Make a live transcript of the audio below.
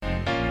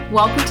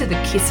Welcome to the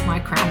Kiss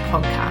My Crown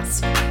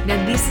podcast.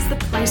 Now, this is the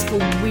place for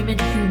women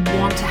who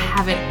want to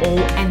have it all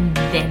and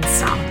then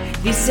some.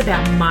 This is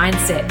about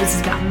mindset. This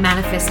is about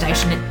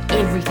manifestation and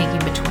everything in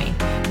between.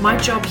 My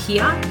job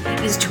here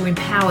is to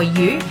empower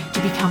you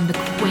to become the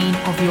queen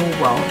of your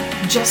world,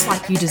 just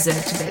like you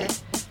deserve to be.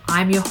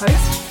 I'm your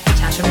host,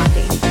 Natasha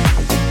Mundy.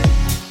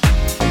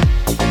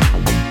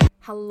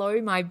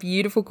 Hello, my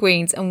beautiful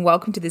queens, and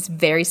welcome to this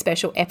very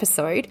special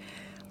episode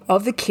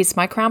of the Kiss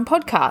My Crown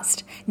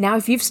podcast. Now,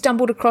 if you've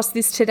stumbled across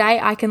this today,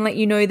 I can let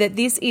you know that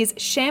this is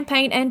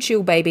champagne and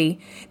chill, baby.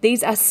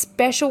 These are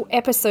special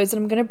episodes that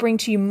I'm going to bring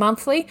to you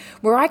monthly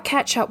where I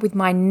catch up with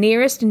my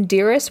nearest and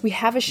dearest. We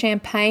have a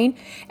champagne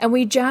and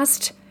we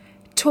just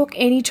talk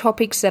any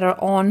topics that are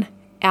on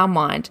our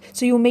mind.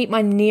 So you'll meet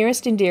my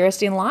nearest and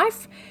dearest in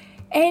life.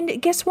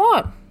 And guess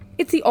what?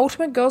 It's the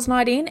ultimate girls'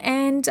 night in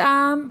and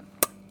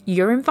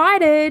you're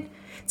invited.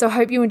 So I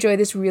hope you enjoy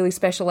this really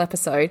special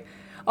episode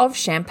of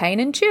Champagne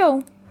and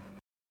Chill.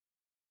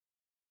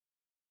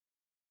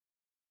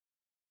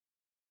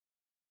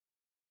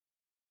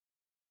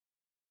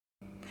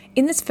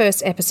 In this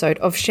first episode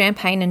of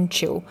Champagne and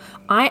Chill,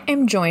 I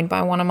am joined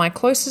by one of my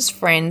closest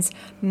friends,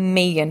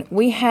 Megan.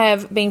 We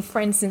have been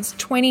friends since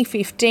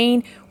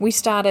 2015. We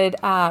started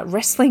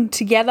wrestling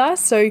together,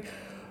 so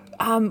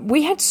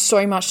we had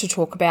so much to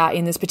talk about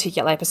in this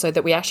particular episode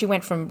that we actually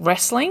went from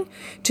wrestling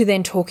to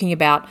then talking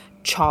about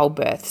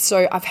childbirth.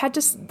 So I've had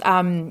to,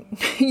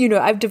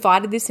 I've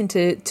divided this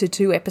into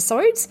two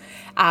episodes,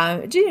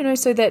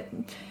 so that,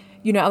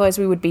 otherwise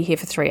we would be here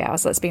for 3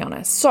 hours, let's be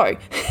honest. So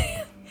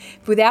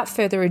without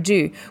further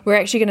ado, we're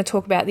actually going to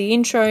talk about the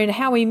intro and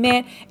how we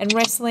met and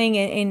wrestling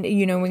and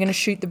we're going to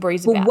shoot the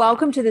breeze about. Well,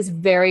 welcome to this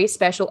very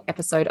special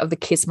episode of the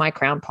Kiss My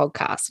Crown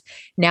podcast.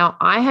 Now,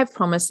 I have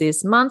promised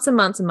this months and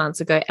months and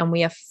months ago, and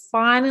we are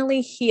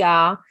finally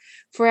here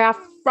for our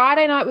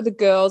Friday night with the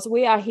girls.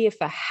 We are here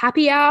for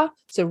happy hour,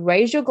 so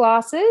raise your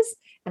glasses,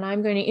 and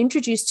I'm going to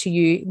introduce to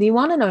you the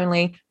one and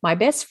only, my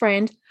best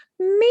friend,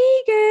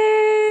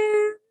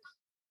 Megan.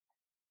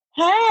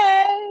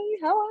 Hey,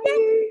 how are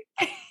you?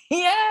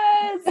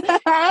 Yes.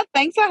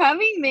 Thanks for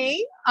having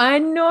me. I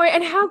know.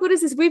 And how good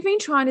is this? We've been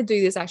trying to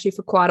do this actually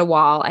for quite a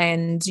while.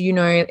 And,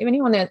 if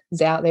anyone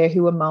is out there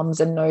who are mums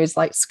and knows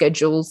like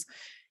schedules,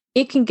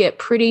 it can get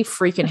pretty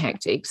freaking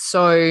hectic.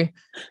 So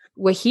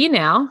we're here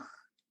now.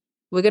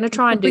 We're going to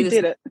try and do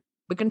this.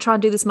 We're going to try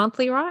and do this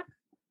monthly, right?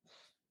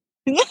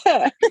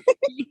 Yeah.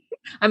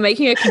 I'm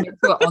making her commit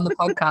to it on the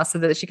podcast so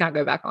that she can't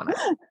go back on it.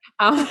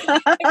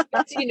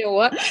 You know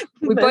what?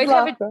 We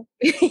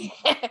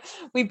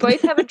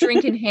both have a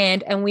drink in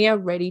hand and we are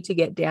ready to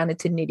get down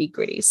into nitty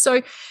gritty.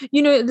 So,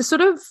 the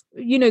sort of,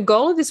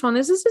 goal of this one,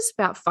 this is just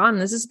about fun.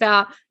 This is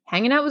about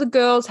hanging out with the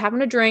girls,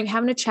 having a drink,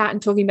 having a chat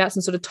and talking about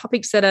some sort of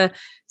topics that are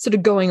sort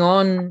of going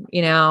on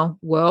in our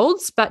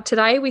worlds. But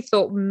today we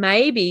thought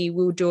maybe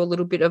we'll do a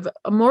little bit of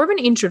more of an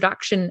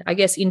introduction, I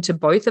guess, into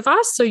both of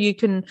us so you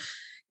can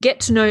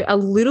get to know a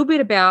little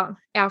bit about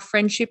our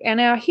friendship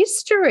and our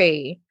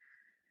history.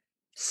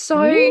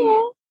 So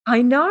yeah.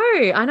 I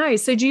know.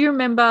 So do you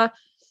remember,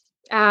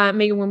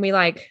 Megan, when we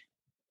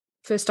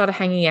first started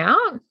hanging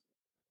out?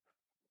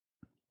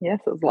 Yes,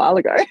 it was a while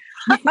ago.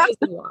 It was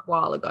a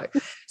while ago.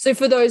 So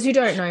for those who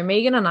don't know,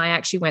 Megan and I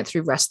actually went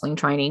through wrestling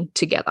training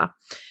together.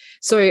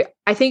 So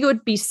I think it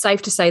would be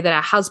safe to say that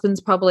our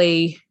husbands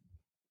probably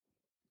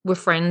were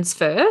friends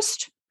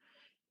first.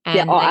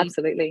 And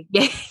absolutely.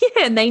 Yeah,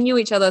 and they knew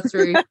each other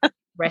through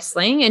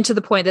wrestling, and to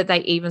the point that they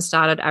even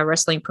started a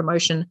wrestling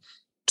promotion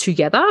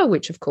together,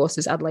 which of course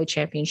is Adelaide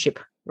Championship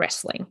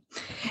Wrestling.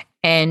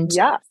 And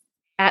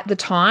at the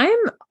time,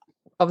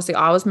 obviously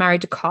I was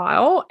married to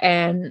Kyle,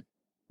 and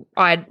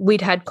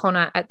we'd had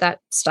Connor at that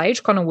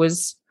stage. Connor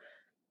was,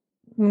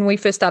 when we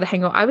first started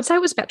hanging out, I would say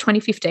it was about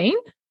 2015.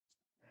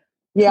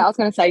 Yeah, I was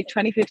going to say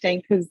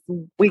 2015 because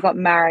we got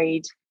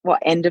married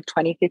end of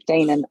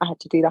 2015, and I had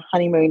to do the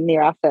honeymoon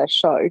near our first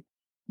show.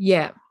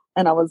 Yeah.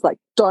 And I was like,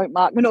 don't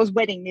mark, when it was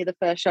wedding near the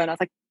first show, and I was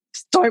like,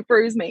 just don't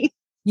bruise me.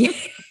 Yeah.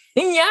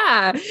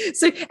 Yeah.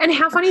 So, and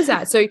how funny is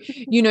that? So,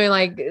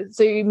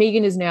 so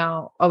Megan is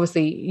now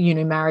obviously,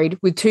 married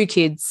with 2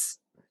 kids,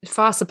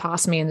 far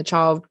surpassed me in the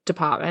child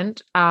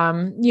department,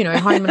 home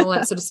and all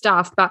that sort of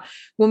stuff. But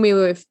when we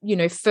were,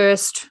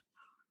 first,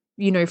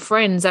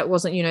 friends, that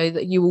wasn't,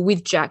 that you were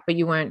with Jack, but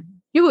you were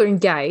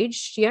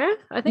engaged. Yeah.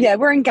 I think. Yeah,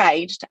 we're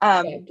engaged.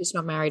 Just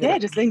not married. Yeah,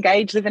 just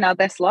engaged, living our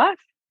best life.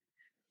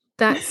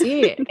 That's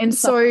it. And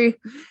so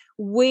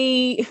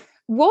I'm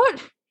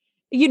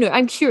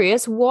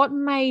curious, what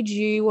made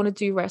you want to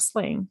do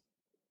wrestling?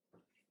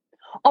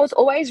 I was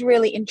always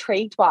really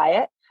intrigued by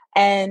it.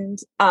 And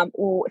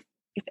if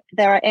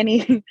there are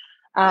any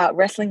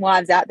wrestling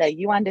wives out there,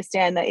 you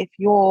understand that if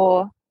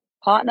your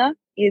partner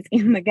is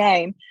in the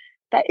game,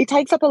 that it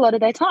takes up a lot of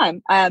their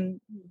time.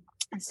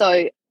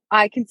 So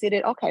I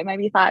considered, okay,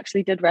 maybe if I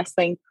actually did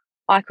wrestling,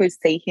 I could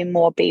see him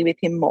more, be with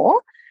him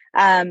more.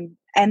 And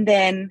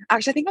then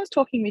actually I think I was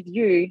talking with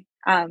you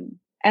and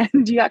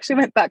you actually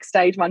went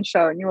backstage one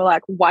show and you were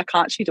like, why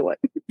can't she do it?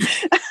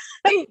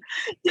 And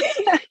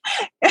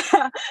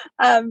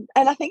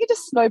I think it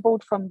just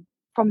snowballed from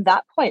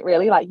that point,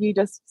 really. Like you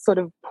just sort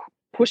of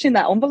pushing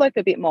that envelope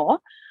a bit more.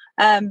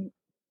 And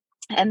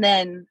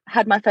then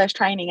had my first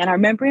training, and I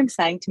remember him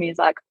saying to me, he's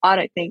like, I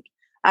don't think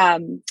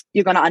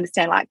you're going to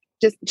understand like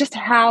just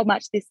how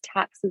much this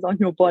taxes on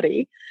your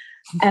body.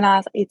 And I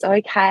was like, it's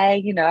okay,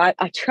 you know,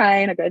 I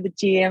train, I go to the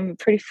gym,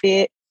 pretty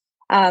fit.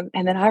 And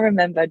then I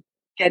remember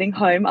getting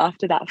home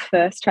after that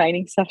first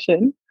training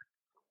session.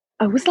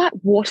 I was like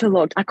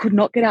waterlogged. I could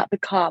not get out the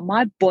car.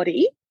 My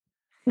body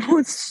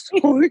was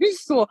so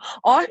sore.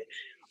 I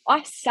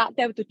sat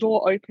there with the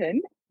door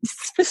open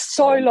for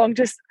so long,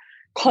 just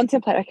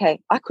contemplate, okay,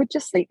 I could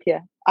just sleep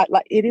here.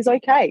 Like it is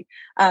okay.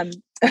 I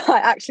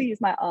actually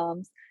used my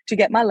arms to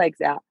get my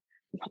legs out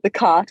of the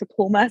car to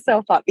pull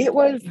myself up. It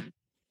was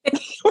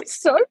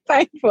so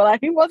painful.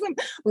 Like he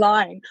wasn't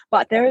lying,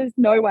 but there is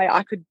no way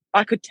I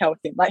could tell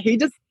him. Like he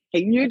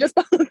knew just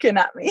by looking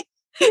at me.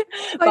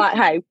 But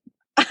hey,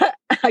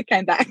 I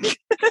came back.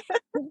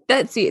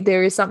 That's it.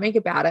 There is something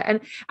about it. And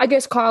I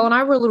guess Kyle and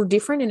I were a little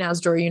different in our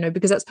story, you know,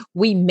 because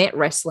we met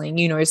wrestling,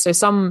 you know, so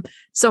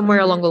somewhere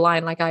along the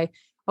line, like I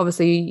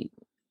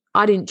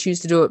didn't choose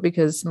to do it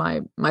because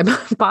my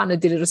partner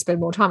did it to spend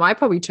more time. I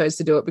probably chose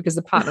to do it because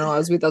the partner I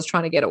was with, I was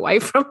trying to get away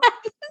from at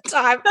the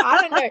time.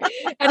 I don't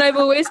know. And I've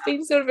always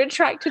been sort of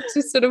attracted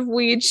to sort of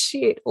weird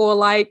shit or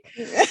like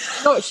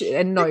not shit.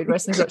 And no,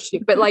 wrestling's not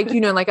shit. But like, you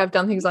know, like I've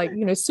done things like,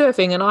 you know,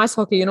 surfing and ice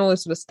hockey and all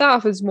this sort of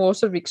stuff is more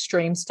sort of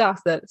extreme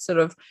stuff that sort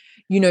of,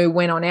 you know,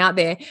 went on out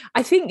there.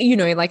 I think, you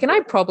know, like, and I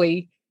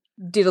probably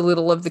did a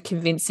little of the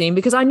convincing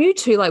because I knew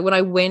too, like when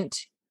I went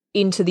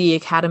into the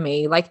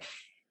academy, like,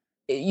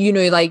 you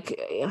know, like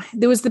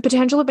there was the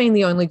potential of being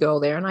the only girl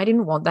there and I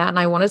didn't want that. And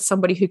I wanted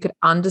somebody who could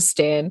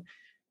understand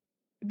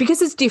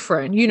because it's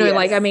different, you know, yes.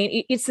 Like, I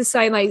mean, it's the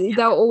same, like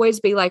they'll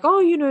always be like, oh,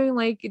 you know,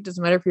 like it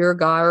doesn't matter if you're a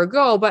guy or a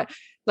girl, but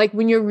like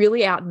when you're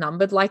really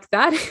outnumbered like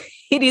that,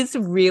 it is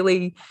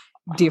really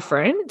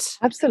different.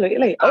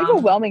 Absolutely.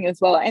 Overwhelming as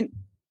well. And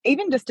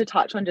even just to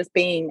touch on just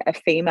being a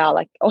female,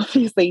 like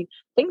obviously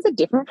things are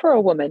different for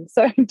a woman.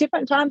 So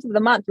different times of the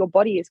month, your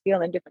body is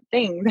feeling different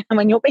things. And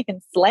when you're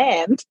being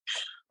slammed,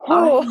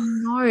 oh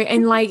no,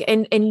 and like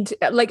and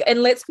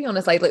let's be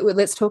honest, like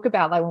let's talk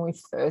about like when we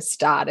first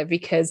started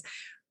because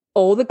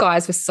all the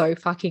guys were so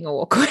fucking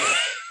awkward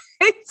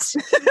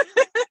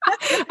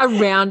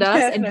around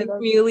us and didn't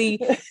really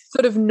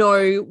sort of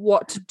know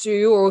what to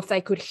do or if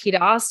they could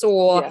hit us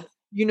or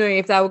you know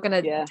if they were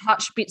going to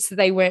touch bits that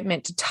they weren't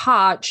meant to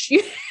touch.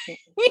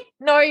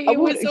 No, it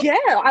was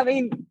I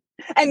mean,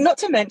 and not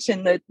to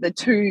mention the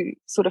two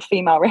sort of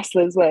female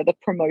wrestlers were the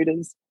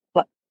promoters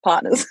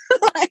partners.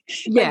 like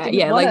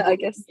I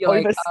guess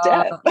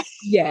overstep.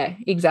 Yeah,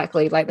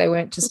 exactly. Like they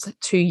weren't just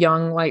too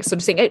young, like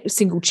sort of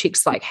single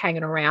chicks like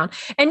hanging around.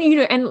 And you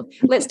know, and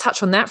let's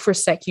touch on that for a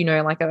sec. You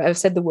know, like I've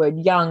said the word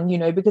young. You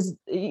know, because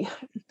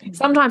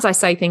sometimes I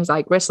say things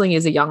like wrestling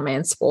is a young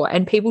man's sport,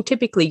 and people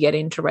typically get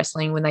into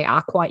wrestling when they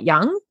are quite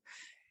young.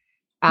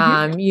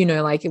 You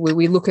know, like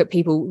we look at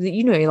people.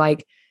 You know,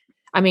 like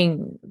I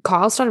mean,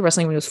 Kyle started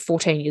wrestling when he was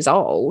 14 years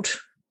old.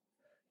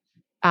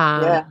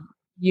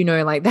 You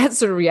know, like that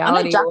sort of reality.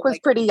 I know Jack was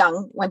pretty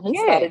young when he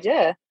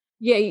started,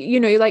 Yeah,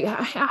 you know, like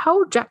how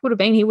old Jack would have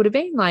been? He would have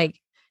been like,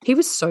 he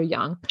was so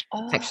young,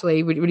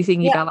 actually. What are you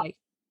thinking about, like,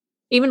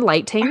 even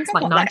late teens,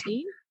 like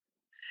 19?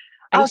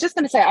 I was just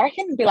going to say, I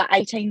reckon it'd be like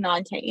 18,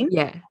 19.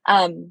 Yeah.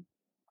 And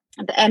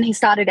he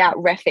started out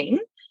reffing,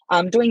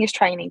 doing his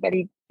training, but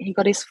he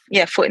got his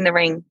foot in the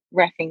ring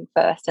reffing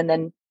first and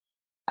then,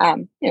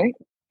 you know,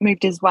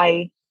 moved his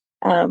way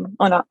on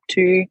up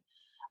to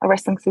a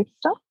wrestling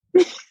superstar.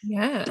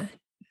 Yeah.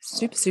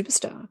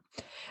 Superstar.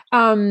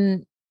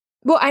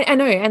 Well, I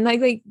know, and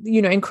like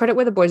you know, and credit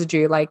where the boys are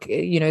due, like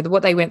you know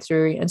what they went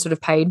through and sort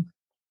of paid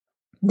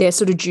their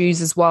sort of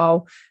dues as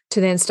well to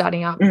then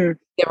starting up their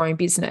own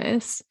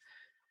business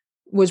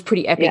was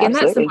pretty epic. And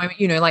that's the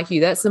moment, you know, like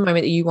that's the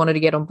moment that you wanted to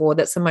get on board.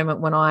 That's the moment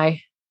when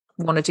I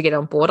wanted to get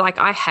on board. Like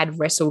I had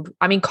wrestled.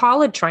 I mean,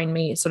 Kyle had trained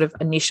me sort of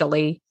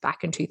initially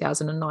back in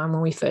 2009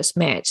 when we first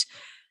met,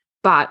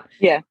 but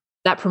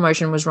that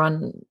promotion was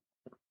run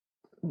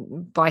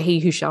by he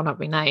who shall not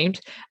be named.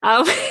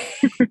 I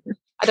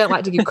don't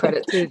like to give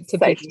credit to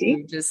people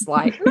who just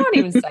like not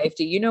even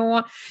safety. You know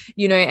what?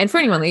 You know, and for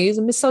anyone who's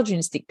a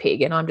misogynistic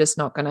pig, and I'm just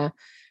not going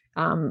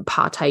to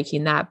partake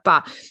in that.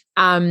 But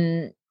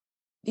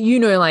you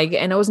know, like,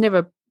 and I was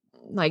never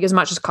like as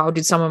much as Kyle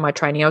did some of my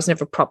training. I was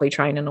never properly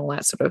trained and all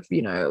that sort of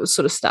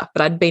sort of stuff.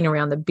 But I'd been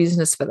around the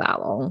business for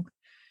that long.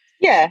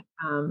 Yeah.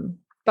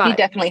 But he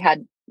definitely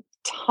had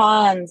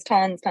tons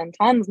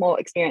more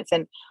experience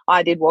than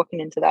I did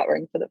walking into that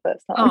ring for the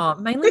first time. Oh,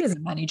 mainly as a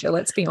manager,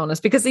 let's be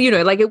honest, because you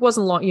know, like it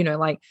wasn't long, you know,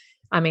 like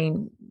I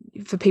mean,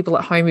 for people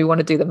at home who want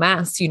to do the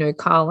maths, you know,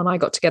 Kyle and I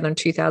got together in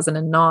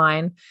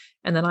 2009,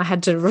 and then I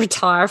had to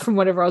retire from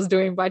whatever I was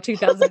doing by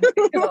 2006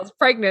 because I was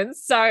pregnant.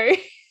 So,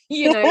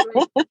 you know,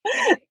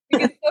 you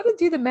can sort of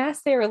do the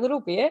maths there a little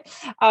bit,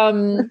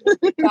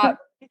 but.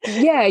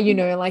 Yeah, you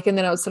know, like, and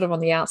then I was sort of on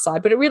the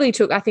outside, but it really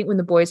took, I think when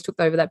the boys took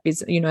over that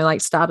business, you know,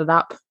 like started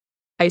up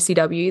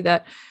ACW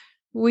that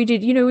we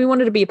did, we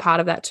wanted to be a part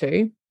of that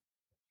too.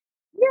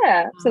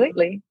 Yeah,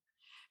 absolutely.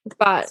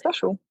 But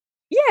special.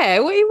 Yeah,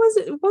 well,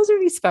 it was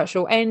really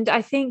special. And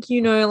I think,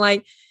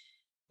 like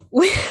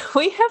we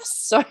have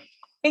so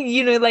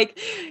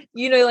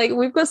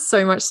we've got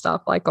so much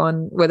stuff like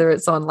on whether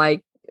it's on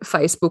like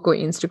Facebook or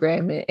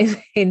Instagram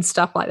and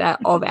stuff like that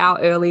of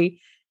our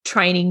early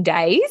training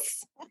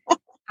days.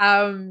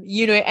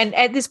 And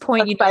at this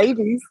point,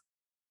 babies.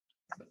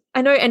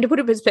 I know, and to put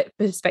it in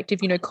perspective,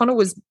 Connor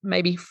was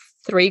maybe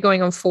 3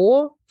 going on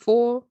 4.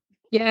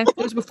 Yeah, it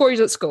was before he was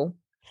at school.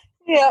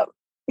 Yeah,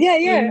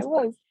 it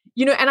was.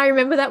 And I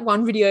remember that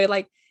one video,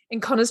 like,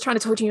 and Connor's trying to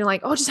talk to you, and you're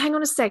like, oh, just hang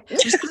on a sec. I'm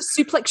just going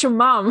to suplex your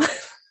mum.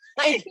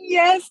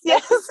 Yes.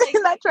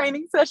 In that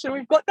training session,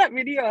 we've got that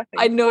video, I think.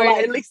 I know. Or,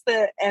 at least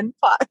the end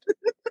part.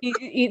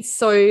 It's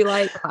so,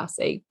 like,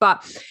 classic.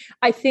 But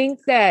I think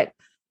that,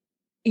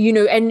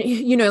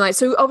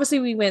 so obviously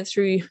we went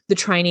through the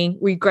training.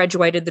 We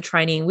graduated the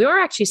training. We were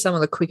actually some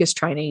of the quickest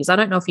trainees. I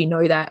don't know if you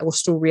know that or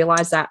still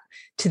realize that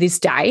to this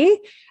day,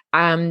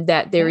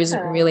 that there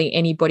isn't really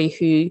anybody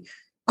who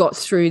got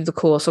through the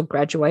course or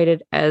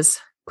graduated as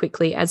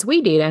quickly as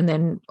we did, and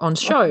then on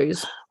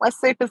shows. We're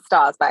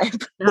superstars,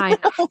 babe. I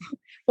know.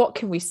 What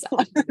can we say?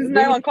 There's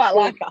no one quite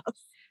like us.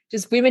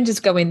 Just women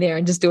just go in there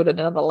and just do it at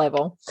another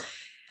level.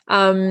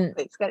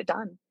 Let's get it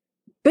done.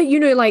 But,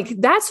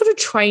 like that sort of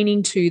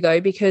training too,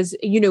 though, because,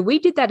 we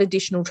did that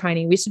additional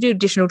training. We used to do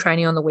additional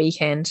training on the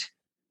weekend,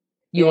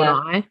 you and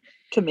I.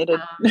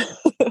 Committed.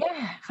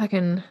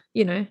 Fucking,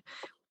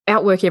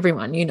 outwork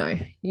everyone,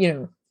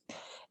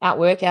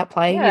 outwork,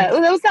 outplay. Yeah,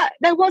 well,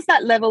 there was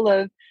that level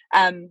of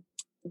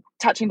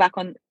touching back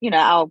on,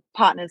 our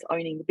partners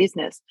owning the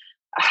business,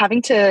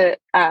 having to,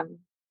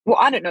 well,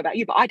 I don't know about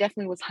you, but I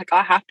definitely was like,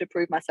 I have to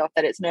prove myself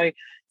that it's no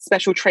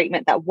special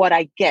treatment, that what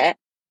I get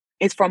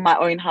is from my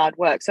own hard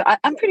work. So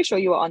I'm pretty sure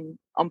you were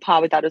on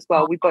par with that as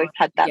well. We both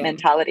had that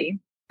mentality.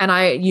 And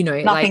I,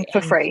 nothing for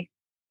free.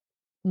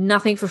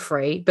 Nothing for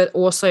free. But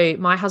also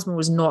my husband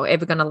was not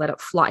ever going to let it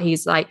fly.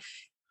 He's like,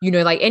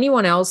 like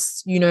anyone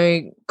else,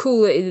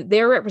 cool,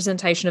 they're a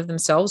representation of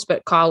themselves,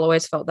 but Kyle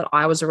always felt that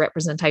I was a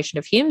representation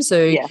of him.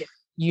 So,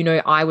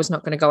 I was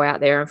not going to go out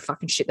there and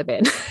fucking shit the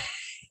bed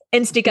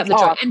and stick up the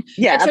joint.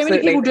 And so many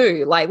people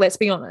do, like, let's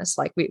be honest,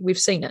 like we've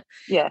seen it.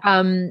 Yeah.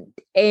 And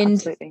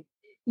absolutely.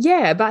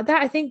 Yeah, but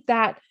that, I think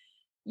that,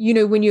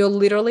 when you're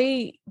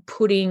literally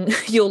putting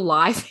your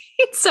life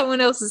in someone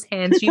else's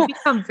hands, you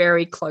become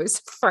very close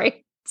friends.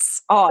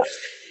 Oh,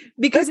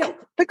 because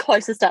the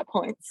closest at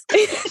points.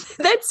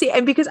 That's it.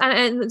 And because,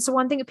 and it's the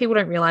one thing that people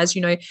don't realize,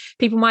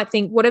 people might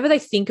think whatever they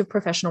think of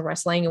professional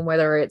wrestling, and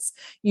whether it's,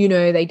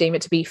 they deem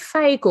it to be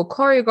fake or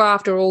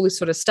choreographed or all this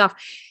sort of stuff,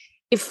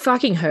 it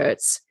fucking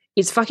hurts.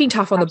 It's fucking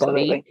tough on the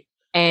body,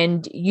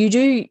 and you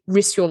do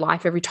risk your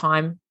life every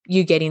time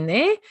you get in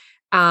there.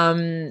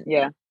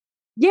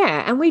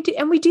 Yeah, and we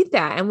did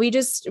that, and we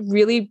just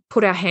really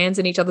put our hands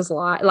in each other's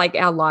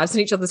our lives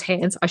in each other's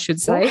hands, I should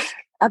say.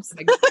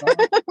 Absolutely.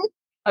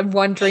 I'm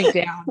 1 drink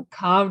down.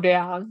 Calm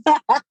down.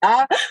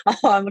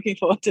 I'm looking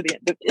forward to the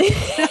end of it.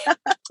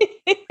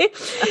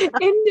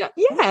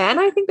 And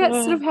I think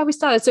that's sort of how we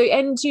started. So,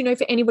 and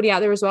for anybody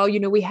out there as well,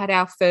 we had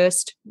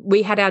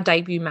our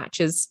debut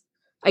matches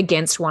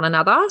against one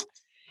another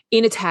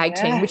in a tag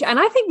team, which, and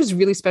I think was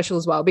really special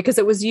as well, because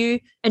it was you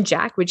and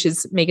Jack, which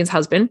is Megan's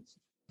husband,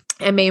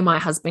 and me and my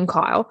husband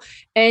Kyle,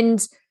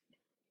 and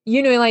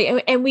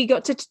and we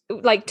got to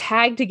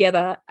tag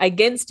together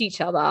against each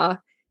other.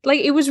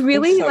 Like, it was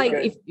really so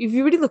if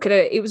you really look at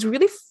it, it was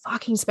really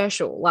fucking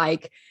special.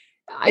 Like,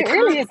 it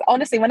really is.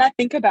 Honestly, when I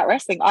think about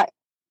wrestling,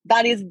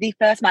 that is the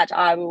first match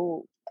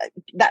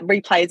that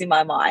replays in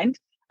my mind.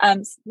 There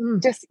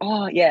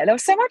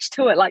was so much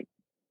to it. Like,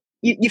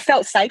 you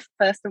felt safe,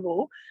 first of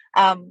all,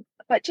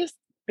 but just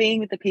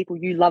being with the people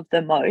you love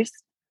the most.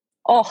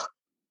 Oh,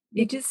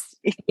 if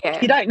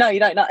you don't know,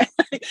 you don't know.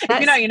 If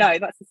you know, you know.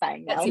 That's the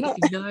saying. If you know,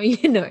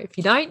 you know. If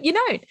you don't, you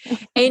don't.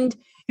 And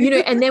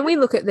and then we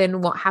look at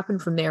then what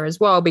happened from there as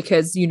well,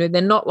 because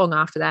then not long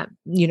after that,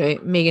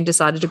 Megan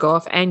decided to go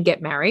off and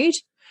get married.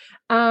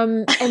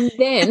 And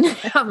then,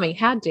 I mean,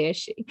 how dare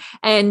she?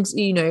 And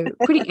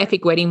pretty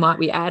epic wedding, might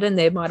we add, and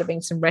there might have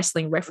been some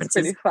wrestling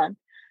references pretty fun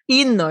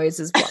in those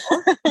as well.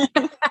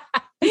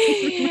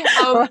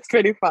 That's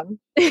pretty fun.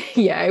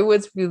 Yeah, it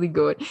was really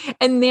good.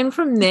 And then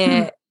from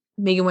there,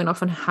 Megan went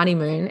off on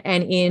honeymoon,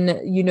 and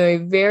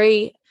in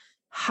very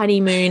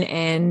honeymoon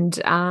and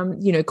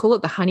call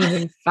it the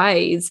honeymoon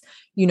phase,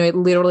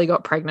 literally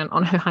got pregnant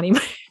on her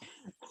honeymoon.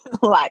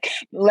 Like,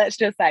 let's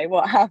just say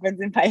what happens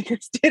in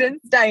Vegas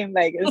didn't stay in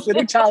Vegas.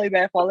 Little Charlie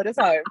Bear followed us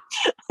home.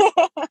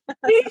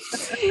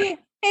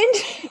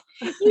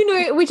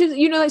 And which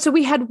is so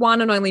we had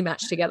one and only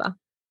match together,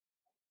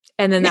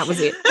 and then that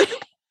was it.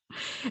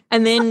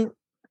 and then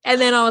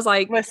I was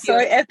like, we're so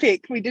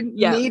epic. We didn't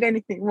need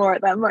anything more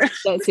at that moment.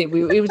 That's it.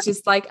 It was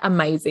just like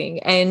amazing.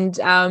 And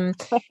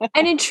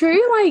in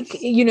true,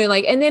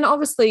 and then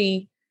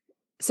obviously,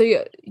 so,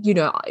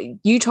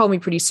 you told me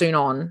pretty soon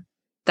on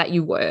that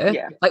you were.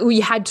 Yeah. Like, well,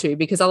 you had to,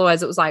 because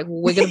otherwise it was like,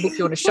 well, we're going to book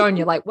you on a show, and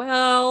you're like,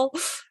 well,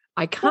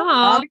 I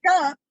can't.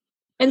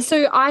 And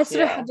so I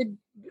sort of had to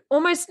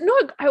almost,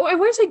 not, I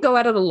won't say go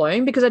at it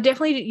alone, because I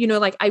definitely, you know,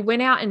 like I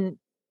went out and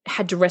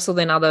had to wrestle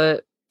then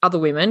other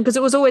women, because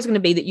it was always going to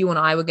be that you and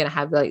I were going to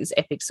have like this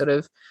epic sort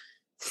of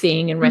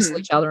thing and wrestle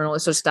each other and all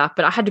this sort of stuff.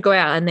 But I had to go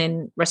out and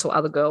then wrestle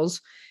other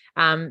girls.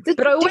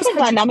 But I always had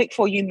dynamic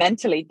for you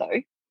mentally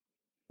though.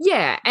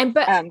 Yeah. And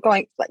but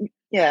going like,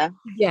 yeah,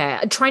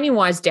 training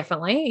wise,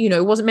 definitely. You know,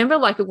 it wasn't, remember,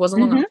 like it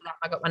wasn't long after that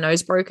I got my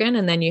nose broken,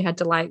 and then you had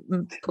to like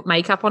put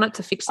makeup on it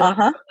to fix it. Like,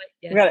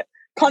 got it.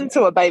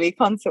 Contour, baby,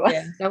 contour.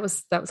 Yeah, that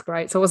was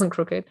great. So it wasn't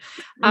crooked.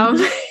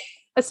 I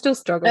still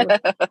struggle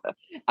with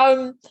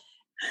it.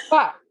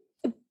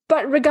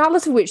 But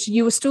regardless of which,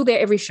 you were still there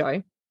every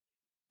show.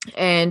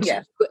 And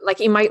like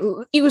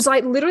it was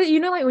like literally, you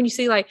know, like when you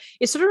see, like,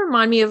 it sort of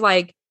reminded me of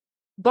like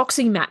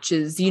boxing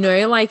matches, you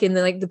know, like, and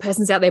then like the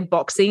person's out there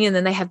boxing, and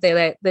then they have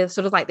their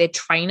sort of like their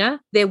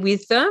trainer there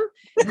with them,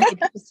 and they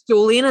put the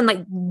stool in and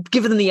like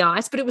give them the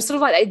ice. But it was sort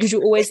of like that, because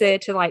you're always there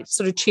to like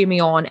sort of cheer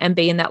me on and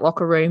be in that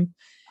locker room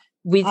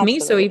with me.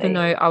 So even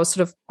though I was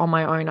sort of on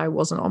my own, I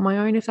wasn't on my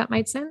own, if that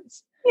made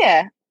sense.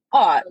 Yeah.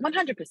 Oh,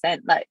 100%.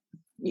 Like,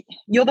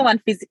 you're the one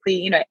physically,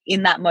 you know,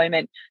 in that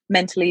moment,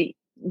 mentally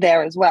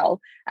there as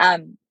well.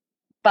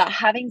 But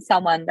having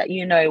someone that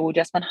you know will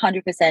just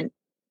 100%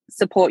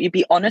 support you,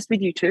 be honest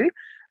with you too,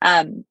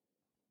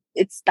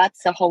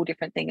 that's a whole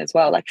different thing as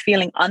well. Like,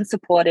 feeling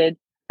unsupported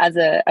as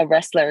a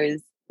wrestler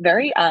is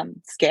very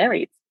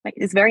scary.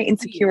 It's very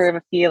insecure of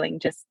a feeling.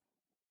 Just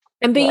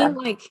and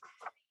being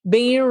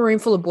being in a room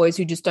full of boys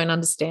who just don't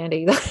understand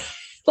either.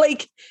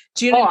 Like,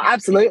 do you know? Oh,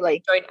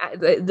 absolutely.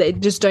 They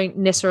just don't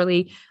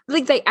necessarily,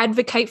 like, they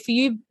advocate for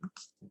you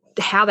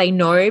how they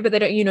know, but they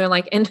don't, you know,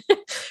 like, and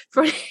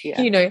for,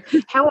 you know,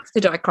 how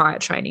often do I cry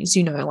at trainings,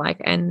 you know,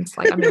 like, and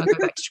like, I mean, I go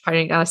back to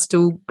training, I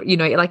still, you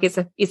know, like, it's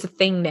a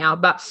thing now,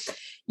 but,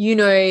 you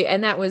know,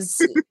 and that was,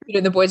 you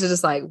know, the boys are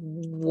just like,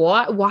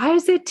 what, why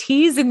is there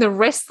tears in the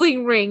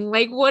wrestling ring?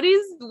 Like, what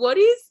is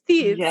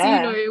this?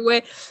 Yeah. You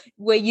know,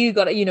 where you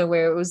got it, you know,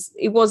 where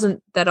it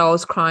wasn't that I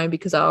was crying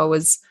because I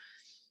was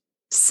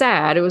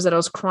sad, it was that I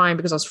was crying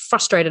because I was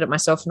frustrated at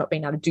myself for not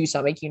being able to do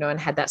something, you know, and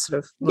had that sort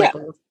of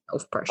level of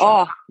self-pressure.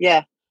 Oh,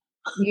 yeah.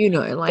 You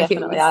know, like,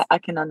 definitely, I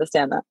can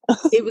understand that.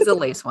 It was at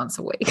least once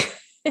a week.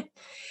 But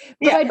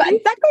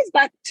that goes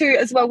back to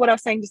as well what I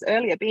was saying just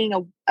earlier, being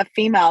a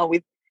female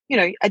with, you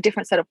know, a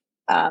different set of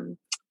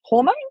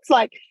hormones.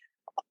 Like,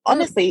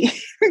 honestly,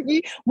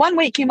 one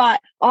week you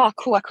might, oh,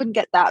 cool, I couldn't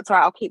get that. It's all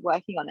right, I'll keep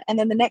working on it. And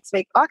then the next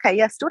week, okay,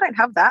 yeah, still don't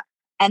have that.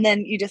 And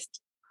then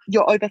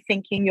you're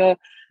overthinking,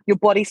 your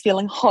body's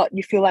feeling hot,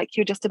 you feel like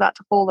you're just about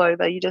to fall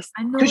over, you just,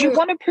 because you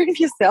want to prove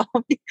yourself,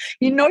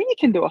 you know you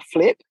can do a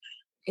flip.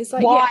 It's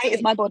like, why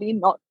is my body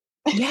not?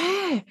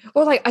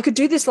 Or like, I could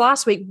do this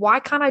last week,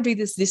 why can't I do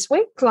this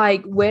week?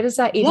 Like, where does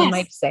that even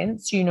make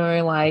sense? You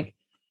know, like,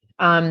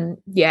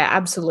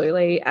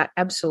 absolutely.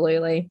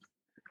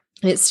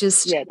 It's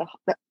just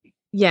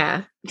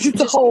it's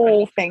the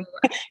whole thing.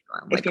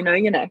 If you know,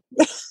 you know.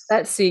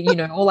 That's it, you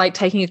know, or like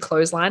taking a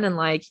clothesline and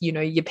like, you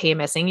know, you're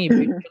PMSing, your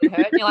boot really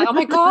hurt, and you're like, oh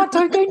my God,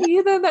 don't go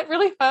near them, that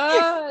really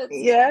hurts.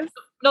 Yes.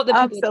 Not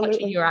that people are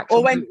touching your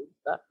actual boot,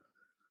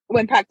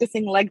 when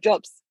practicing leg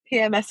drops,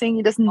 PMSing,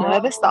 you're just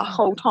nervous the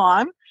whole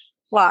time.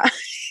 Like,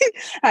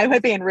 we're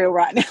being real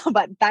right now,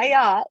 but they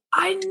are.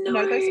 I know. You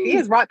know, those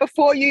fears right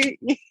before you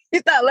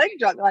hit that leg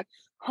drop. Like,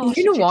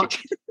 you know what?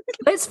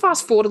 Let's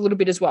fast forward a little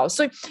bit as well.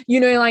 So,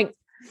 you know, like,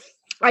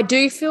 I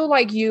do feel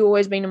like you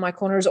always been in my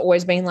corner, has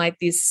always been like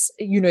this,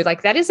 you know,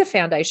 like that is a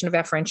foundation of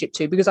our friendship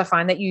too, because I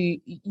find that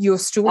you're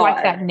still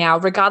like that now,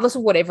 regardless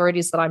of whatever it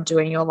is that I'm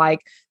doing. You're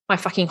like my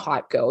fucking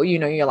hype girl, you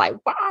know, you're like,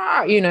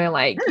 wow, you know,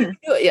 like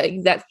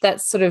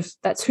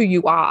that's who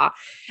you are.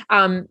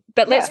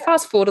 But let's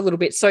fast forward a little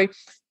bit. So,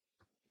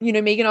 you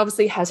know, Megan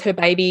obviously has her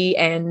baby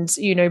and,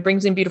 you know,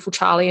 brings in beautiful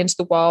Charlie into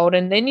the world.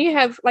 And then you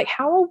have, like,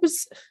 how old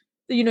was,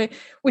 you know,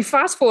 we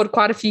fast forward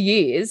quite a few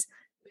years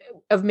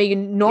of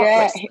Megan not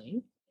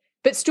wrestling,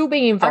 but still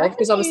being involved,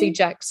 because obviously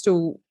Jack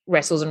still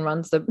wrestles and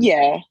runs the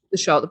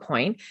show at the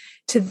point,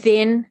 to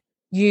then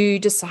you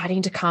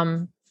deciding to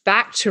come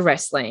back to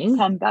wrestling.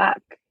 Come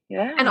back.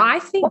 Yeah. And I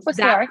think what was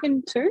that, I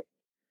reckon, too?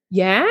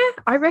 Yeah,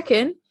 I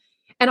reckon.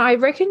 And I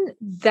reckon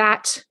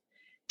that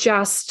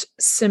just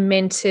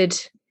cemented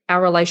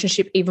our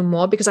relationship even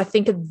more, because I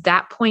think at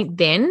that point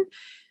then,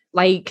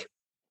 like,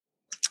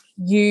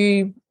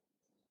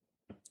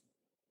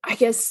 I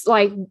guess,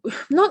 like,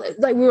 not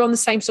like we were on the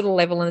same sort of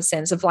level in the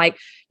sense of, like,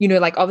 you know,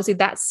 like, obviously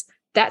that's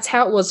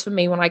how it was for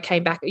me when I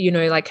came back, you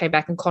know, like came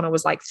back and Connor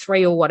was like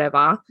 3 or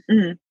whatever,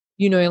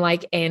 you know,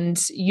 like,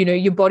 and, you know,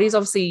 your body's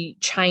obviously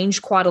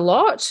changed quite a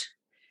lot.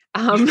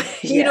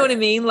 You know what I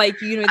mean? Like,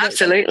 you know,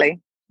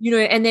 absolutely, you know,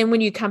 and then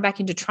when you come back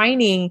into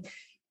training,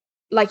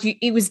 like,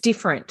 it was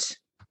different.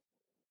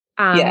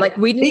 Like,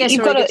 we didn't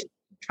necessarily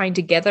train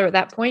together at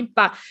that point,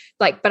 but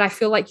I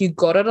feel like you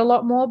got it a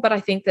lot more. But I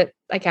think that,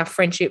 like, our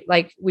friendship,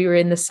 like, we were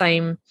in the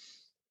same,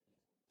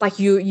 like,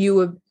 you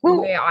were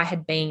where I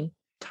had been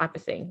type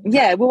of thing.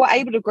 Yeah, we were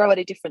able to grow at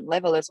a different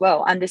level as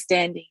well,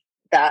 understanding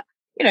that,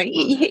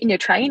 you hit in your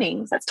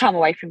trainings, that's time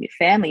away from your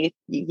family,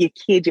 your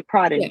kids, your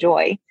pride and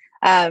joy.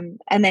 And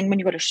then when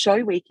you've got a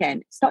show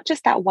weekend, it's not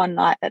just that one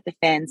night that the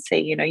fans see.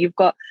 You've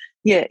got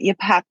your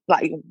pack,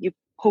 like you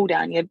pull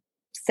down your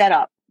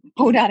setup,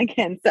 pull down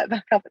again, set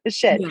back up at the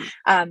shed.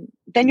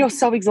 Then you're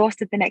so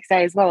exhausted the next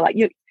day as well. Like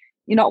you're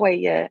not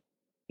where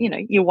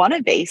you want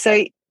to be.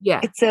 So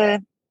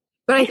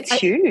it's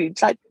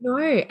huge. Like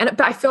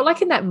but I felt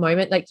like in that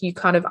moment, like you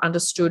kind of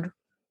understood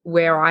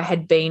where I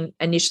had been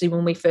initially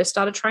when we first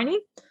started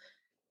training.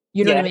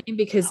 You know what I mean?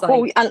 Because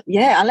like,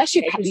 unless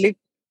you've lived,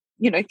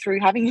 through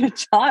having a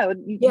child,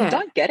 you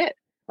don't get it.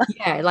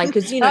 Like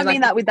because I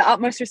mean that with the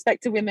utmost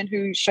respect to women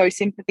who show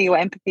sympathy or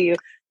empathy,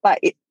 but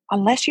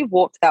unless you've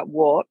walked that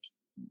walk,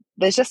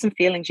 there's just some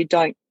feelings you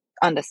don't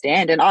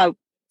understand. And I'll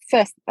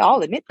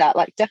admit that,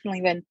 like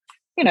definitely when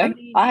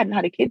I hadn't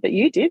had a kid, but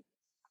you did.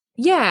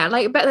 Yeah,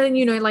 like but then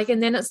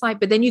and then it's like,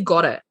 but then you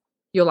got it.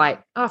 You're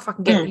like, oh,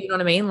 fucking get it. You know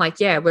what I mean?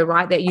 Like, yeah, we're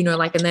right there.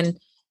 And then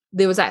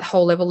there was that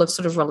whole level of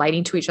sort of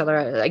relating to each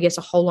other, I guess,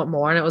 a whole lot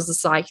more. And it was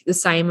just like the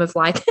same of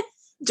like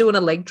doing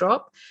a leg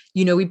drop.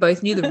 We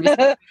both knew the risk of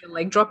doing a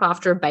leg drop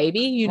after a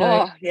baby.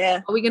 Are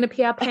we going to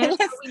pee our pants?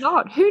 Are we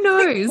not? Who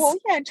knows? Well,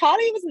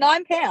 Charlie was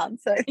 9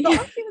 pounds, so it's not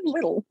like he was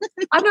little.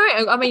 I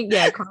know. I mean,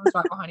 Connor was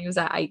right behind. He was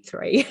at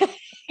 8'3".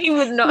 He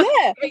was not.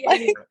 Yeah.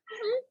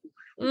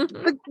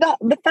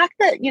 The fact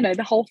that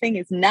the whole thing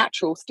is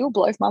natural still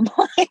blows my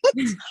mind.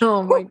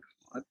 Oh my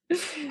god!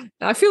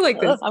 I feel like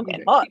this. I'm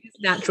getting hot. It's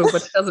natural,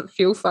 but it doesn't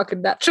feel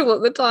fucking natural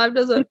at the time,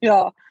 does it?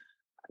 Yeah.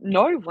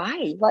 No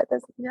way. Like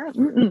there's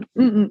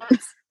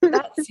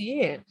That's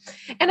it.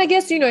 And I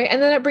guess and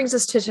then it brings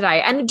us to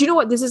today. And do you know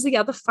what? This is the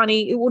other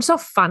funny. Well, it's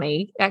not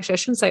funny. Actually, I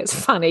shouldn't say it's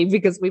funny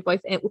because we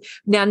both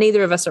now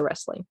neither of us are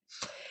wrestling,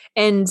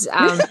 and so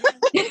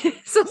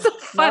it's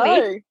not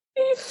funny.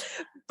 No.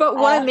 But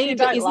what I mean, you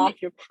don't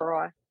laugh, you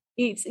cry.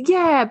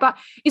 But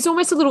it's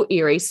almost a little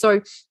eerie.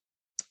 So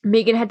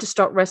Megan had to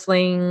stop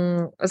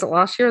wrestling. Was it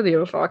last year or the year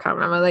before? I can't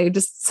remember. They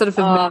just sort of.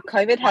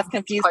 COVID has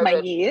confused my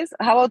years.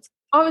 How old?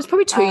 Oh, it was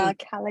probably 2 years.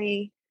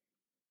 Callie.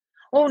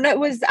 Oh no, it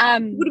was. Would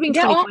have been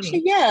 2020.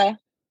 Actually, yeah.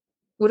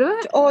 Would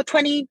it? Or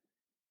 20.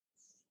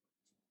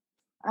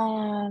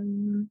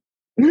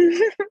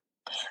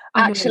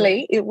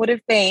 Actually, it would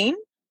have been.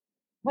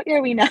 What year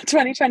are we now?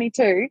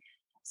 2022.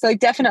 So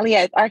definitely,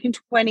 I reckon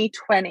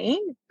 2020,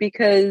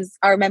 because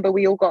I remember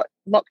we all got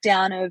locked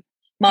down of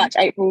March,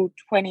 April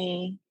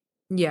 20.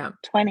 Yeah.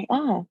 20.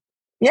 Oh,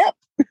 yep.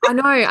 I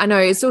know.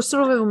 It still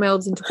sort of all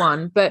melds into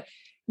one. But,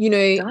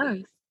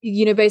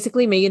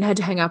 basically Megan had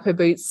to hang up her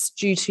boots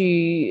due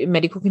to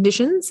medical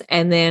conditions.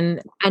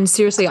 And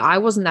seriously, I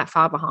wasn't that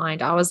far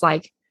behind. I was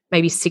like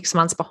maybe 6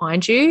 months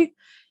behind you.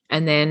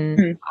 And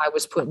then I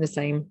was put in the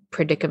same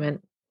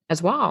predicament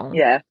as well.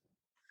 Yeah.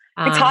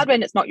 It's hard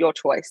when it's not your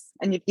choice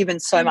and you've given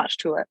so much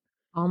to it.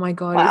 Oh my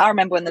God. Like, I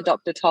remember when the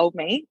doctor told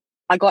me,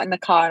 I got in the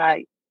car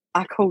and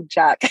I called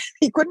Jack.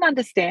 He couldn't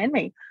understand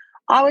me.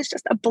 I was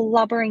just a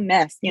blubbering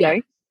mess, you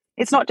know.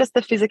 It's not just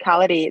the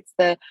physicality, it's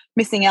the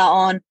missing out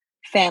on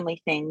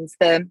family things,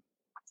 the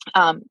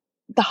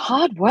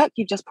hard work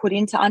you've just put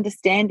into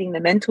understanding the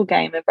mental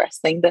game of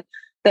wrestling,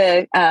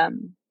 the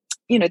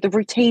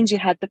routines you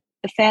had, the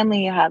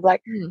family you had.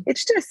 Like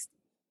it's just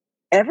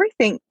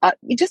everything.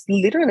 You just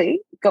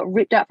literally got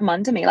ripped out from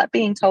under me, like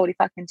being told if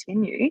I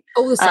continue.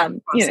 All the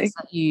sacrifices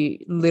that you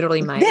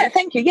literally made. Yeah,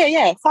 thank you.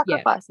 Yeah,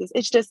 sacrifices.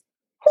 It's just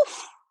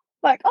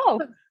like,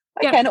 oh,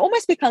 okay. And it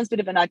almost becomes a bit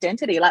of an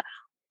identity. Like,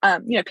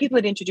 people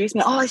had introduced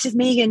me, oh, it's just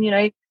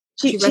Megan,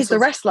 she's the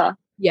wrestler.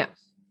 Yeah.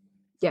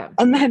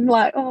 And then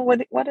like, oh,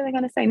 what are they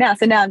going to say now?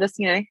 So now I'm just,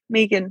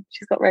 Megan,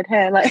 she's got red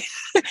hair. Like,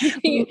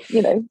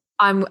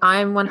 I'm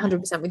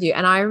 100% with you.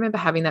 And I remember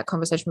having that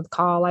conversation with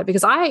Carl, like,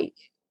 because I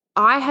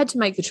had to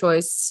make the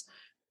choice.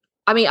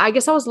 I mean, I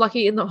guess I was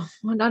lucky I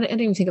don't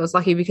even think I was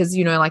lucky because,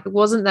 like it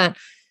wasn't that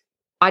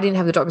I didn't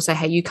have the doctor say,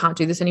 hey, you can't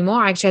do this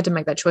anymore. I actually had to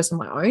make that choice on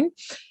my own.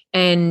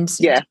 And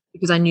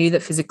because I knew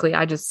that physically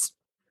I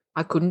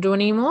couldn't do it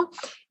anymore.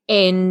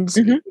 And,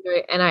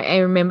 and I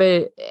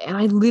remember, and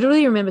I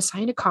literally remember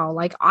saying to Carl,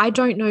 like, I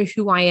don't know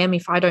who I am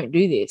if I don't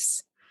do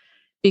this,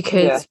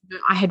 because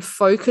I had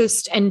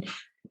focused and,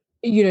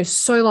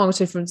 so long.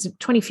 So from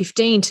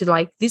 2015 to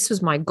like, this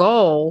was my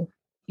goal,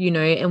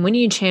 and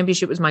winning a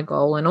championship was my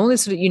goal and all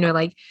this,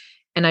 and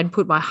I'd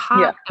put my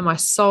heart and my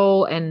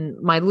soul and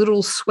my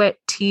little sweat,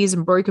 tears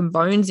and broken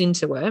bones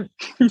into it.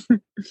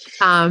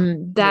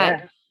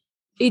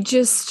 It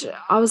just,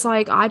 I was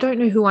like, I don't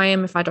know who I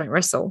am if I don't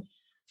wrestle.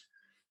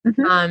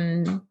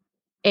 And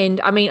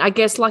I mean, I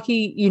guess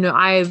lucky,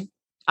 then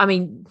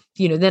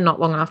not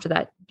long after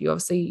that, you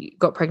obviously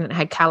got pregnant and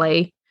had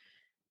Callie,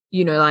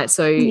 it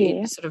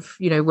sort of,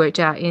 worked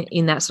out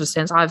in that sort of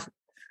sense. I've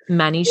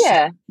managed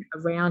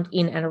around,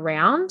 in and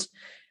around.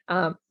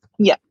 And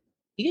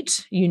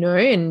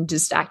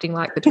just acting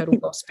like the total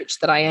boss bitch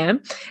that I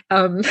am,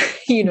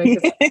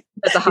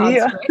 that's a hard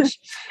stretch.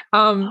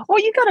 Well,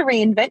 you got to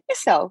reinvent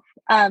yourself.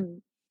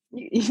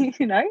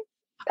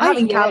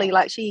 Having Callie,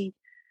 like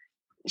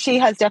she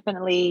has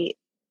definitely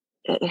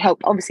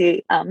helped,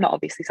 obviously, not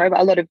obviously, sorry, but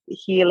a lot of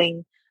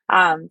healing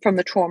from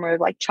the trauma of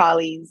like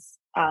Charlie's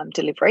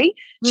delivery.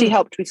 She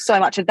helped with so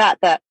much of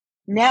that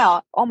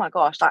now, oh my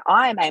gosh, like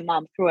I am a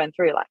mum through and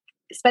through. Like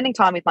spending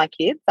time with my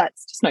kids,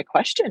 that's just no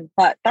question.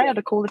 Like they are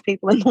the coolest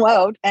people in the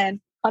world,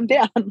 and I'm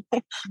down.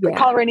 We're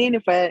colouring in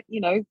if we're,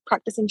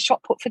 practicing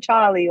shot put for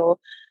Charlie, or,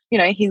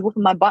 he's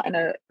whooping my butt in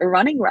a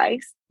running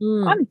race.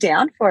 I'm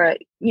down for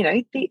it.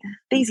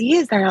 These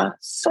years, they are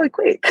so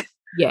quick.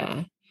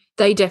 Yeah,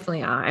 they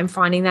definitely are. I'm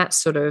finding that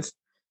sort of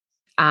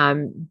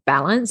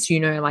balance,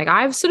 like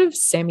I've sort of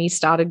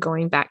started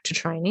going back to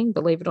training,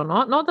 believe it or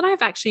not. Not that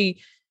I've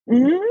actually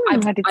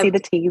I did see the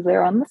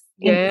teaser on the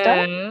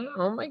Insta.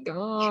 Oh my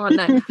god!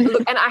 No.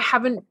 Look, and I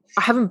haven't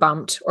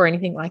bumped or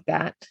anything like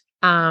that.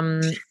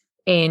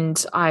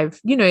 And I've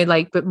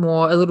but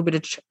more a little bit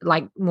of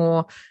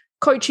more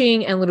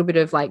coaching and a little bit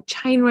of like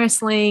chain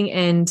wrestling,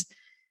 and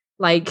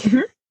like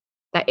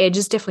that edge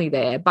is definitely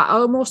there. But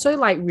I'm also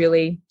like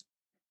really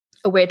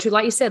aware to,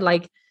 like you said,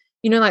 like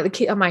like the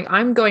kid. I'm like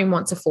I'm going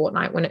once a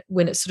fortnight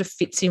when it sort of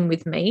fits in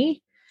with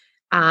me.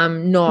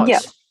 Not. Yeah.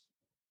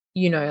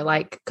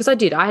 Like, because I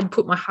had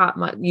put my heart,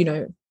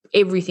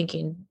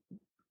 everything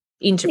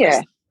into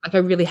wrestling. Like I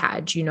really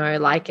had,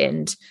 like,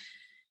 and,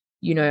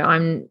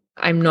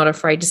 I'm not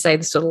afraid to say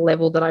the sort of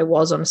level that I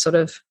was on sort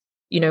of,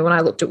 when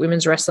I looked at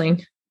women's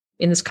wrestling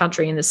in this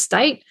country, in this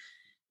state,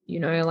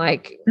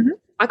 like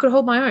I could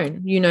hold my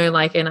own,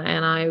 like, and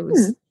I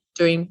was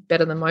doing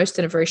better than most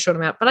in a very short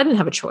amount, but I didn't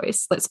have a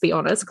choice, let's be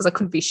honest, because I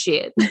couldn't be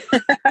shit. I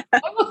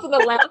wasn't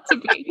allowed to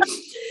be,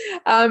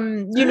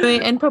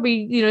 and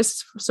probably,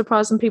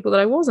 surprise some people that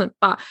I wasn't,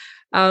 but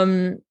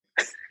and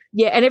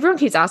everyone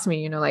keeps asking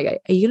me,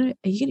 like, are you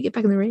gonna get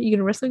back in the ring? Are you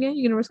gonna wrestle again? Are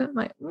you gonna wrestle? I'm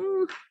like,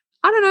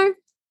 I don't know.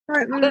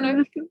 I don't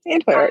know.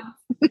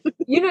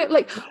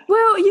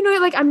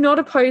 Like, I'm not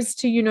opposed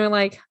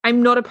to,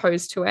 I'm not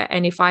opposed to it.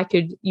 And if I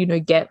could,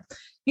 get,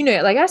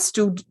 like I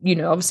still,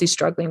 obviously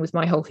struggling with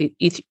my health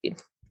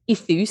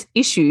issues.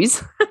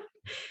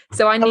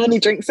 So I need. How many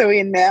drinks are we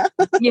in now?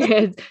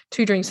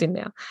 2 drinks in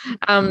now.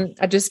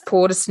 I just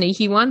poured a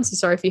sneaky one. So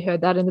sorry if you heard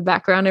that in the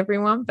background,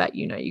 everyone, but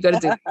you got to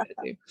do what you got to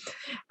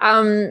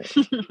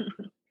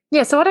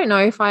do. So I don't know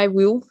if I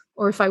will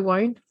or if I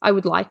won't. I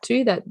would like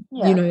to, that,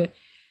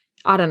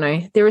 I don't know.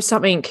 There is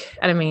something,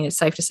 and I mean, it's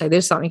safe to say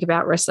there's something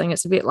about wrestling.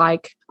 It's a bit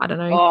like, I don't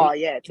know. Oh,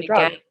 yeah, it's a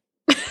drug.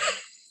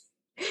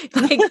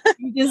 Like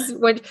you just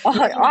went.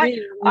 I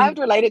would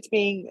relate it to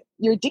being,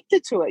 you're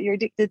addicted to it. You're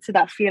addicted to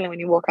that feeling when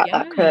you walk out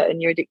that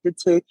curtain. You're addicted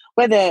to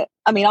I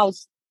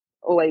was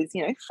always,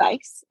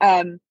 face,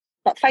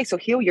 but face or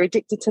heel, you're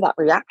addicted to that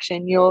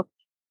reaction. You're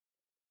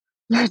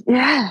I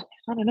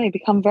don't know,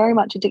 become very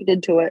much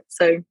addicted to it.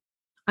 So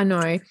I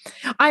know.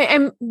 I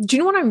am. Do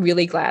you know what I'm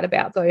really glad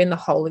about though in the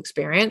whole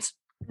experience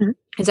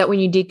is that when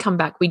you did come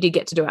back, we did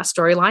get to do our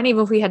storyline,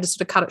 even if we had to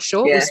sort of cut it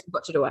short. We still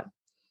got to do it.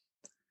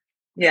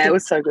 Yeah, it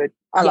was so good.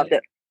 I loved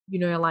it.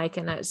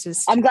 And it's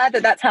just. I'm glad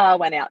that's how I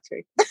went out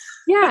too.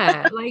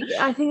 Like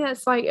I think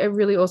that's like a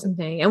really awesome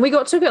thing, and we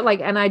got to go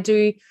and I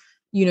do,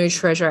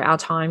 treasure our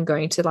time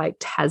going to like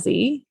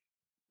Tassie.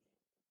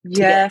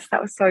 Yes,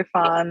 that was so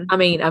fun. I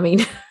mean,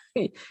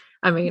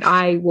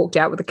 I walked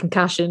out with a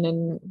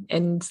concussion,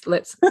 and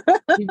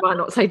you might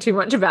not say too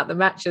much about the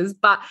matches,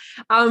 but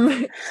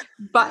the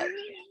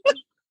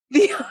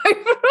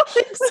overall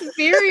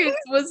experience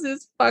was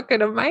just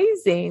fucking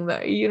amazing,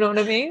 though. You know what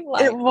I mean?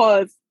 Like, it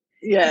was.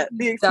 Yeah,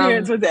 the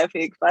experience was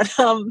epic, but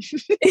I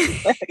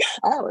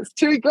was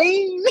too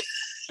green.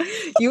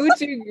 You were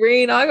too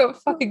green. I got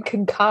fucking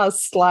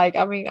concussed. Like,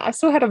 I mean, I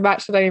still had a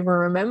match that I don't even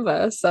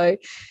remember. So,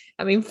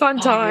 I mean, fun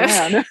time.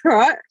 Yeah, I know,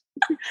 right?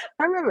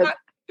 I remember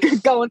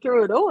going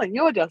through it all, and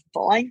you're just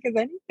blank as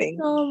anything.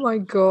 Oh my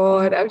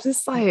god! I was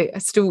just like, I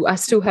still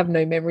have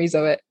no memories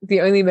of it.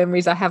 The only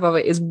memories I have of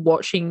it is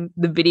watching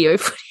the video.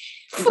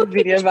 The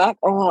video back.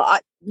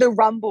 The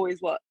rumble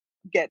is what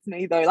gets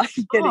me though. Like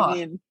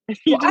getting in.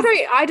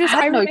 I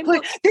no remember.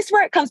 clue. This is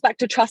where it comes back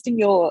to trusting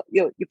your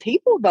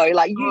people though.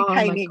 Like you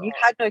came in, you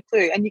had no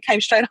clue, and you came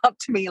straight up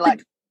to me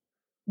like.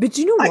 But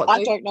you know what?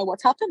 I don't know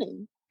what's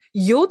happening.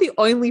 You're the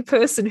only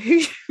person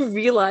who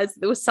realized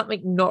there was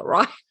something not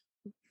right.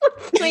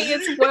 Me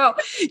as well,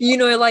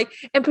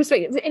 and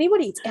perspective.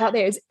 Anybody out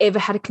there has ever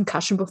had a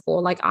concussion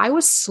before? Like I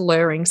was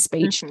slurring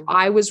speech,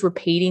 I was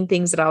repeating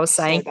things that I was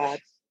saying, so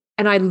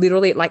and I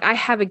literally I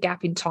have a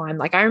gap in time.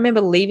 Like I remember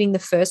leaving the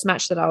first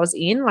match that I was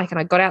in, and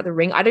I got out the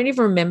ring. I don't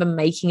even remember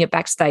making it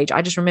backstage.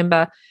 I just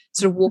remember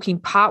sort of walking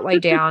partway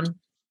down,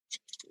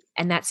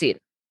 and that's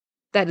it.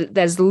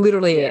 That's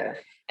literally it.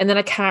 And then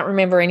I can't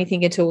remember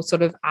anything until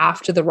sort of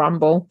after the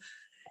rumble.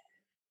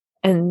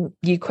 And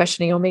you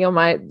questioning on me on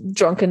my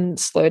drunken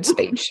slurred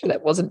speech.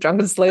 That wasn't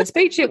drunken slurred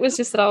speech. It was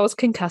just that I was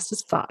concussed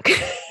as fuck.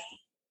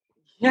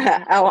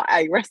 Yeah,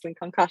 a wrestling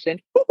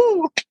concussion.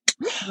 Oh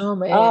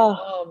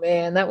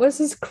man, that was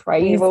just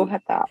crazy. We've all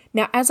had that.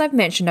 Now, as I've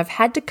mentioned, I've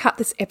had to cut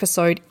this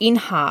episode in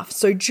half.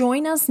 So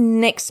join us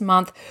next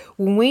month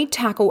when we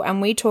tackle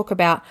and we talk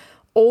about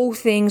all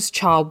things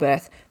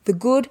childbirth. The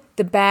good,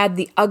 the bad,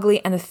 the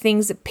ugly, and the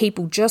things that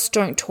people just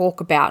don't talk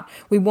about.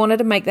 We wanted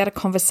to make that a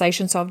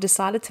conversation, so I've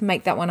decided to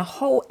make that one a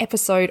whole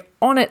episode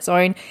on its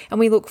own, and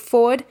we look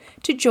forward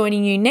to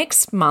joining you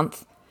next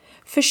month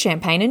for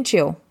Champagne and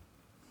Chill.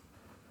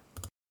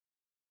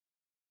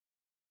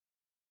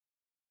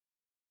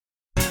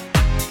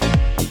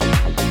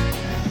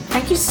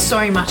 Thank you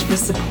so much for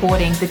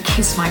supporting the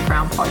Kiss My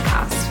Crown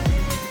podcast.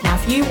 Now,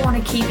 if you want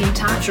to keep in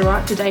touch or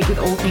up to date with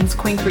all things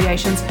Queen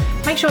Creations,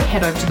 make sure to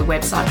head over to the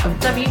website of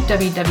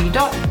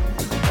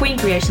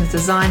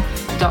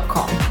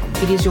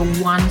www.queencreationsdesign.com. It is your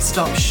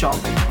one-stop shop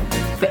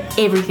for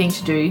everything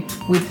to do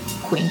with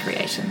Queen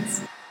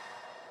Creations.